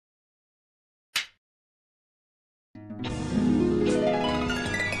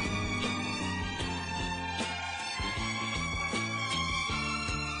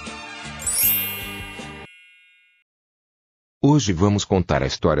Hoje vamos contar a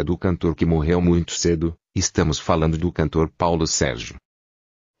história do cantor que morreu muito cedo. Estamos falando do cantor Paulo Sérgio.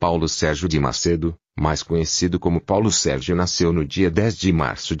 Paulo Sérgio de Macedo, mais conhecido como Paulo Sérgio, nasceu no dia 10 de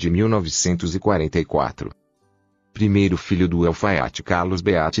março de 1944. Primeiro filho do alfaiate Carlos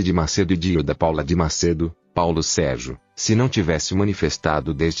Beate de Macedo e de Ilda Paula de Macedo, Paulo Sérgio, se não tivesse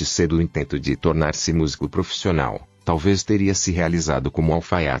manifestado desde cedo o intento de tornar-se músico profissional, talvez teria se realizado como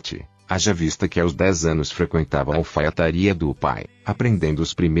alfaiate. Haja vista que aos 10 anos frequentava a alfaiataria do pai, aprendendo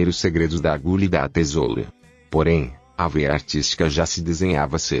os primeiros segredos da agulha e da tesoura. Porém, a veia artística já se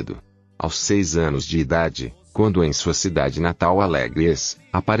desenhava cedo. Aos 6 anos de idade, quando em sua cidade natal Alegres,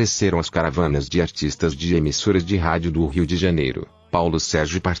 apareceram as caravanas de artistas de emissoras de rádio do Rio de Janeiro, Paulo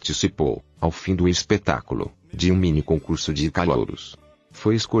Sérgio participou, ao fim do espetáculo, de um mini concurso de calouros.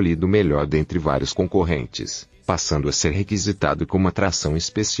 Foi escolhido o melhor dentre vários concorrentes, passando a ser requisitado como atração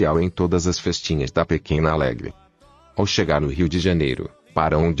especial em todas as festinhas da pequena Alegre. Ao chegar no Rio de Janeiro,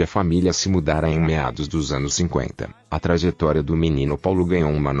 para onde a família se mudara em meados dos anos 50, a trajetória do menino Paulo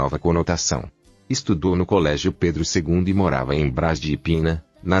ganhou uma nova conotação. Estudou no Colégio Pedro II e morava em Brás de Ipina,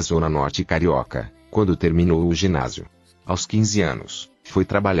 na zona norte carioca, quando terminou o ginásio. Aos 15 anos, foi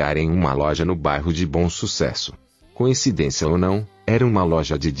trabalhar em uma loja no bairro de Bom Sucesso. Coincidência ou não, era uma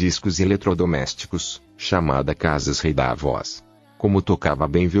loja de discos e eletrodomésticos, chamada Casas Rei da Voz. Como tocava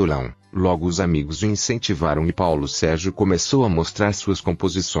bem violão, logo os amigos o incentivaram e Paulo Sérgio começou a mostrar suas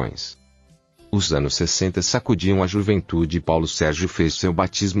composições. Os anos 60 sacudiam a juventude e Paulo Sérgio fez seu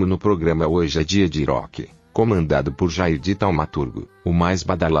batismo no programa Hoje é Dia de Rock, comandado por Jair de Taumaturgo, o mais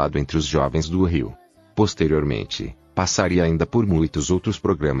badalado entre os jovens do Rio. Posteriormente, passaria ainda por muitos outros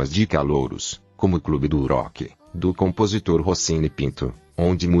programas de calouros, como o Clube do Rock, do compositor Rossini Pinto,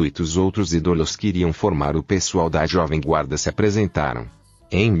 onde muitos outros ídolos que iriam formar o pessoal da Jovem Guarda se apresentaram.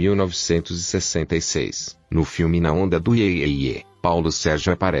 Em 1966, no filme Na Onda do Iê Iê Iê, Paulo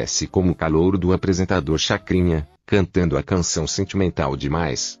Sérgio aparece como calouro do apresentador Chacrinha, cantando a canção sentimental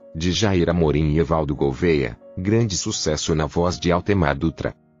demais, de Jair Amorim e Evaldo Gouveia, grande sucesso na voz de Altemar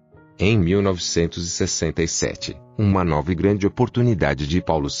Dutra. Em 1967, uma nova e grande oportunidade de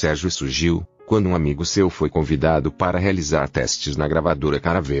Paulo Sérgio surgiu, quando um amigo seu foi convidado para realizar testes na gravadora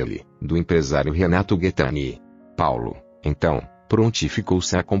Caravelle, do empresário Renato Gaetani. Paulo, então,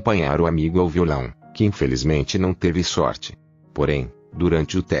 prontificou-se a acompanhar o amigo ao violão, que infelizmente não teve sorte. Porém,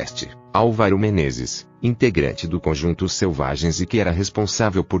 durante o teste, Álvaro Menezes, integrante do conjunto Selvagens e que era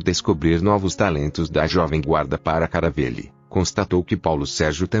responsável por descobrir novos talentos da Jovem Guarda para Caravelle, constatou que Paulo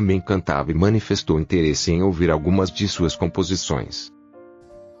Sérgio também cantava e manifestou interesse em ouvir algumas de suas composições.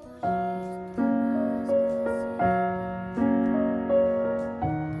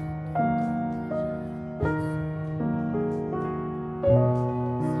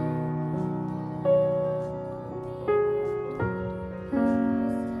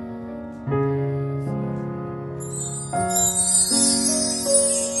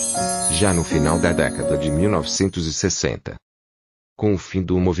 Já no final da década de 1960. Com o fim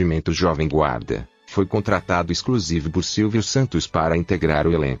do movimento Jovem Guarda, foi contratado exclusivo por Silvio Santos para integrar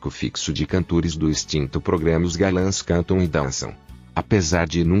o elenco fixo de cantores do extinto programa Os Galãs Cantam e Dançam. Apesar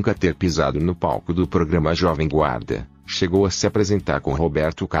de nunca ter pisado no palco do programa Jovem Guarda, chegou a se apresentar com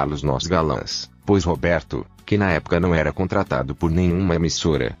Roberto Carlos nos Galãs, pois Roberto, que na época não era contratado por nenhuma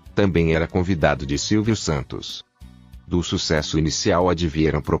emissora, também era convidado de Silvio Santos. Do sucesso inicial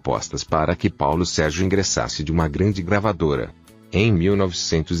advieram propostas para que Paulo Sérgio ingressasse de uma grande gravadora. Em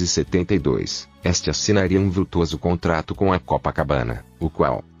 1972, este assinaria um vultoso contrato com a Copacabana, o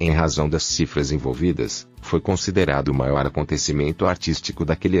qual, em razão das cifras envolvidas, foi considerado o maior acontecimento artístico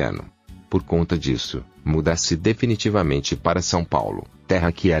daquele ano. Por conta disso, muda-se definitivamente para São Paulo,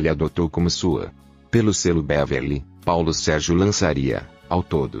 terra que ele adotou como sua. Pelo selo Beverly, Paulo Sérgio lançaria, ao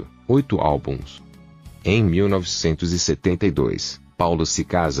todo, 8 álbuns. Em 1972, Paulo se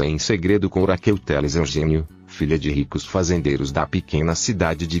casa em segredo com Raquel Teles Eugênio, filha de ricos fazendeiros da pequena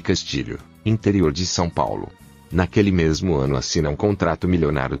cidade de Castilho, interior de São Paulo. Naquele mesmo ano assina um contrato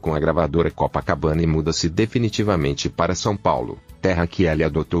milionário com a gravadora Copacabana e muda-se definitivamente para São Paulo, terra que ele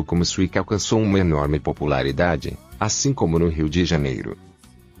adotou como sua e que alcançou uma enorme popularidade, assim como no Rio de Janeiro.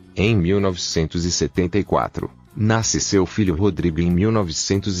 Em 1974, nasce seu filho Rodrigo. Em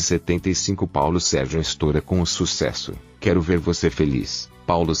 1975 Paulo Sérgio estoura com o sucesso Quero Ver Você Feliz,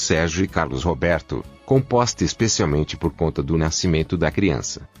 Paulo Sérgio e Carlos Roberto, composta especialmente por conta do nascimento da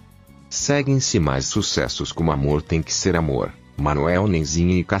criança. Seguem-se mais sucessos como Amor Tem Que Ser Amor, Manuel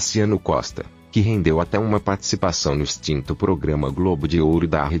Nenzinho e Cassiano Costa, que rendeu até uma participação no extinto programa Globo de Ouro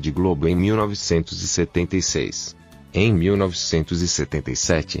da Rede Globo em 1976. Em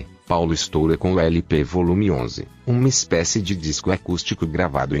 1977, Paulo estoura com o LP Volume 11, uma espécie de disco acústico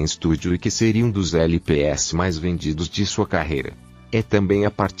gravado em estúdio e que seria um dos LPs mais vendidos de sua carreira. É também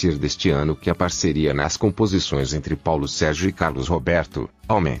a partir deste ano que a parceria nas composições entre Paulo Sérgio e Carlos Roberto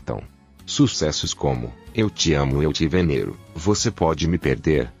aumentam. Sucessos como Eu Te Amo, Eu Te Venero, Você Pode Me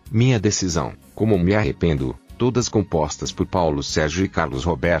Perder, Minha Decisão, Como Me Arrependo, todas compostas por Paulo Sérgio e Carlos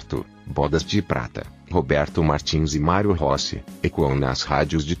Roberto, Bodas de Prata, Roberto Martins e Mário Rossi, ecoam nas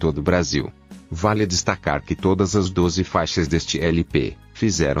rádios de todo o Brasil. Vale destacar que todas as 12 faixas deste LP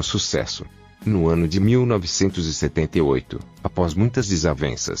fizeram sucesso. No ano de 1978, após muitas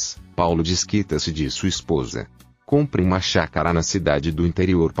desavenças, Paulo desquita-se de sua esposa. Compra uma chácara na cidade do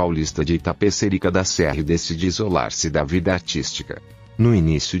interior paulista de Itapecerica da Serra e decide isolar-se da vida artística. No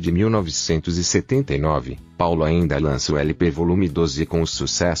início de 1979, Paulo ainda lança o LP Volume 12 com os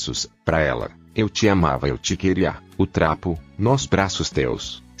sucessos Pra Ela, Eu Te Amava, Eu Te Queria, O Trapo, Nos Braços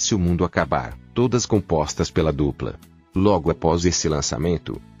Teus, Se o Mundo Acabar, todas compostas pela dupla. Logo após esse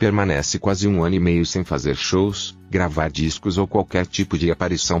lançamento, permanece quase um ano e meio sem fazer shows, gravar discos ou qualquer tipo de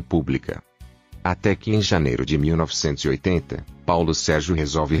aparição pública. Até que em janeiro de 1980, Paulo Sérgio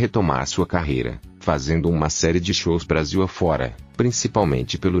resolve retomar sua carreira, fazendo uma série de shows Brasil afora,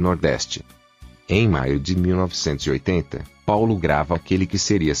 principalmente pelo Nordeste. Em maio de 1980, Paulo grava aquele que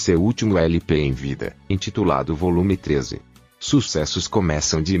seria seu último LP em vida, intitulado Volume 13. Sucessos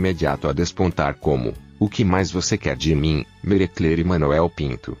começam de imediato a despontar como O Que Mais Você Quer de Mim, Merecler e Manuel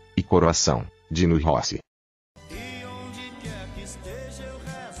Pinto, e Coração, de Dino Rossi.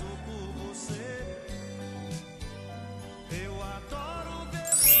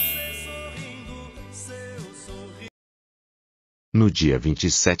 No dia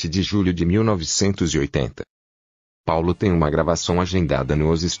 27 de julho de 1980, Paulo tem uma gravação agendada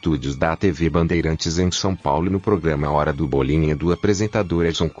nos estúdios da TV Bandeirantes em São Paulo no programa Hora do Bolinha do apresentador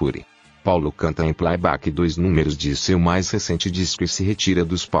Edson Cury. Paulo canta em playback 2 números de seu mais recente disco e se retira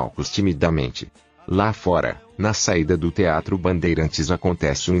dos palcos timidamente. Lá fora, na saída do Teatro Bandeirantes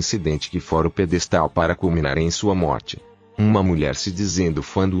acontece um incidente que fora o pedestal para culminar em sua morte. Uma mulher se dizendo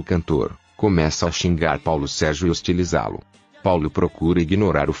fã do cantor, começa a xingar Paulo Sérgio e hostilizá-lo. Paulo procura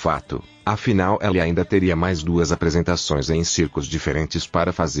ignorar o fato, afinal ela ainda teria mais 2 apresentações em circos diferentes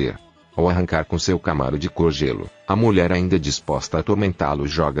para fazer. Ao arrancar com seu Camaro de cor gelo, a mulher ainda disposta a atormentá-lo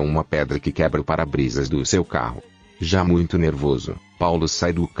joga uma pedra que quebra o para-brisas do seu carro. Já muito nervoso, Paulo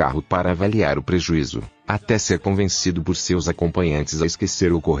sai do carro para avaliar o prejuízo, até ser convencido por seus acompanhantes a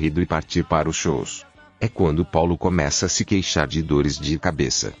esquecer o ocorrido e partir para os shows. É quando Paulo começa a se queixar de dores de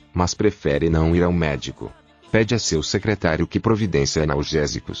cabeça, mas prefere não ir ao médico. Pede a seu secretário que providencie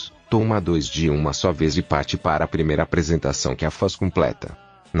analgésicos, toma 2 de uma só vez e parte para a primeira apresentação que a faz completa.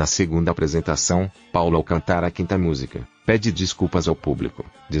 Na segunda apresentação, Paulo ao cantar a 5ª música, pede desculpas ao público,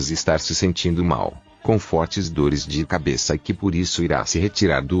 diz estar se sentindo mal, com fortes dores de cabeça e que por isso irá se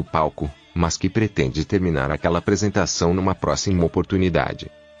retirar do palco, mas que pretende terminar aquela apresentação numa próxima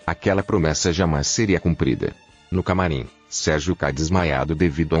oportunidade. Aquela promessa jamais seria cumprida. No camarim, Sérgio cai desmaiado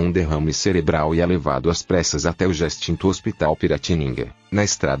devido a um derrame cerebral e é levado às pressas até o já extinto Hospital Piratininga, na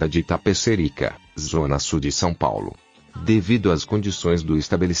estrada de Itapecerica, zona sul de São Paulo. Devido às condições do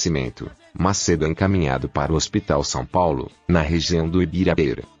estabelecimento, Macedo é encaminhado para o Hospital São Paulo, na região do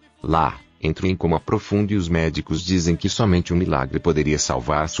Ibirabeira. Lá, entra em coma profundo e os médicos dizem que somente um milagre poderia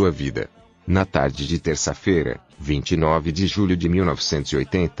salvar sua vida. Na tarde de terça-feira, 29 de julho de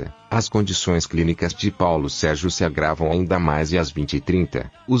 1980, as condições clínicas de Paulo Sérgio se agravam ainda mais e às 20h30,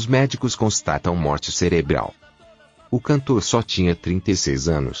 os médicos constatam morte cerebral. O cantor só tinha 36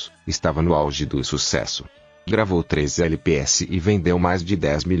 anos, estava no auge do sucesso. Gravou 3 LPs e vendeu mais de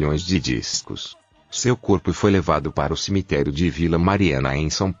 10 milhões de discos. Seu corpo foi levado para o cemitério de Vila Mariana em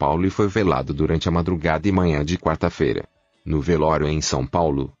São Paulo e foi velado durante a madrugada e manhã de quarta-feira. No velório em São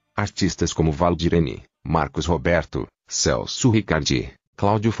Paulo, artistas como Valdirene, Marcos Roberto, Celso Ricardi,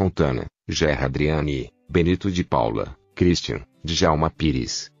 Cláudio Fontana, Gerra Adriani, Benito de Paula, Christian, Djalma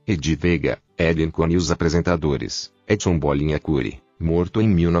Pires, Edi Veiga, Elenco e os apresentadores, Edson Bolinha Cury, morto em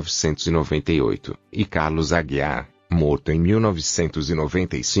 1998, e Carlos Aguiar, morto em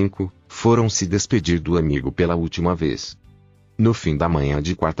 1995, foram se despedir do amigo pela última vez. No fim da manhã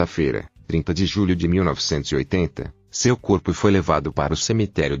de quarta-feira, 30 de julho de 1980, seu corpo foi levado para o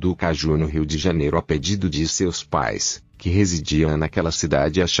cemitério do Caju no Rio de Janeiro a pedido de seus pais, que residiam naquela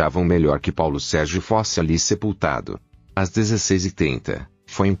cidade e achavam melhor que Paulo Sérgio fosse ali sepultado. Às 16h30,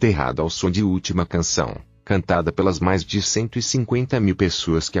 foi enterrado ao som de Última Canção, cantada pelas mais de 150 mil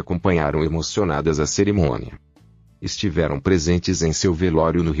pessoas que acompanharam emocionadas a cerimônia. Estiveram presentes em seu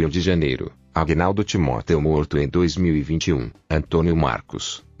velório no Rio de Janeiro, Agnaldo Timóteo, morto em 2021. Antônio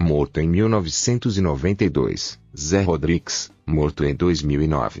Marcos, morto em 1992. Zé Rodrigues, morto em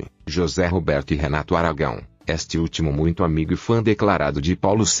 2009. José Roberto e Renato Aragão, este último muito amigo e fã declarado de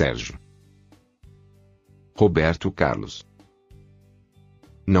Paulo Sérgio. Roberto Carlos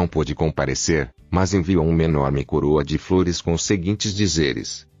não pôde comparecer, mas enviou uma enorme coroa de flores com os seguintes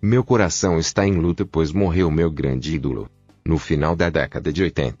dizeres: meu coração está em luta pois morreu meu grande ídolo. No final da década de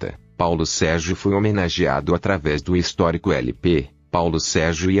 80, Paulo Sérgio foi homenageado através do histórico LP, Paulo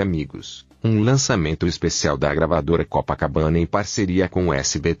Sérgio e Amigos, um lançamento especial da gravadora Copacabana em parceria com o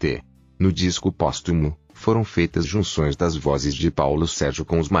SBT. No disco póstumo, foram feitas junções das vozes de Paulo Sérgio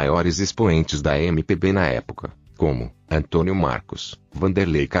com os maiores expoentes da MPB na época, como Antônio Marcos,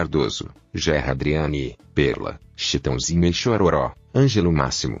 Vanderlei Cardoso, Gerra Adriane, Perla, Chitãozinho e Chororó, Ângelo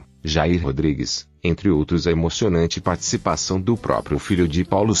Máximo, Jair Rodrigues, entre outros. A emocionante participação do próprio filho de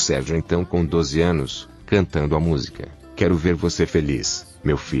Paulo Sérgio, então com 12 anos, cantando a música Quero Ver Você Feliz,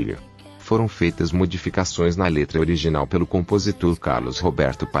 Meu Filho. Foram feitas modificações na letra original pelo compositor Carlos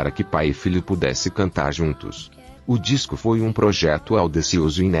Roberto para que pai e filho pudessem cantar juntos. O disco foi um projeto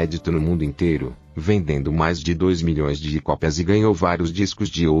audacioso e inédito no mundo inteiro, vendendo mais de 2 milhões de cópias e ganhou vários discos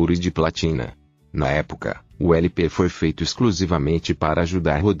de ouro e de platina. Na época, o LP foi feito exclusivamente para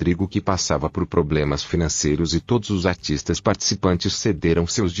ajudar Rodrigo, que passava por problemas financeiros, e todos os artistas participantes cederam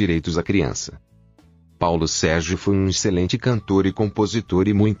seus direitos à criança. Paulo Sérgio foi um excelente cantor e compositor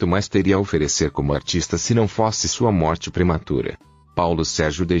e muito mais teria a oferecer como artista se não fosse sua morte prematura. Paulo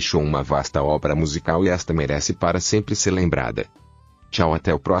Sérgio deixou uma vasta obra musical e esta merece para sempre ser lembrada. Tchau,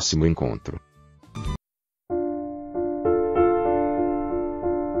 até o próximo encontro.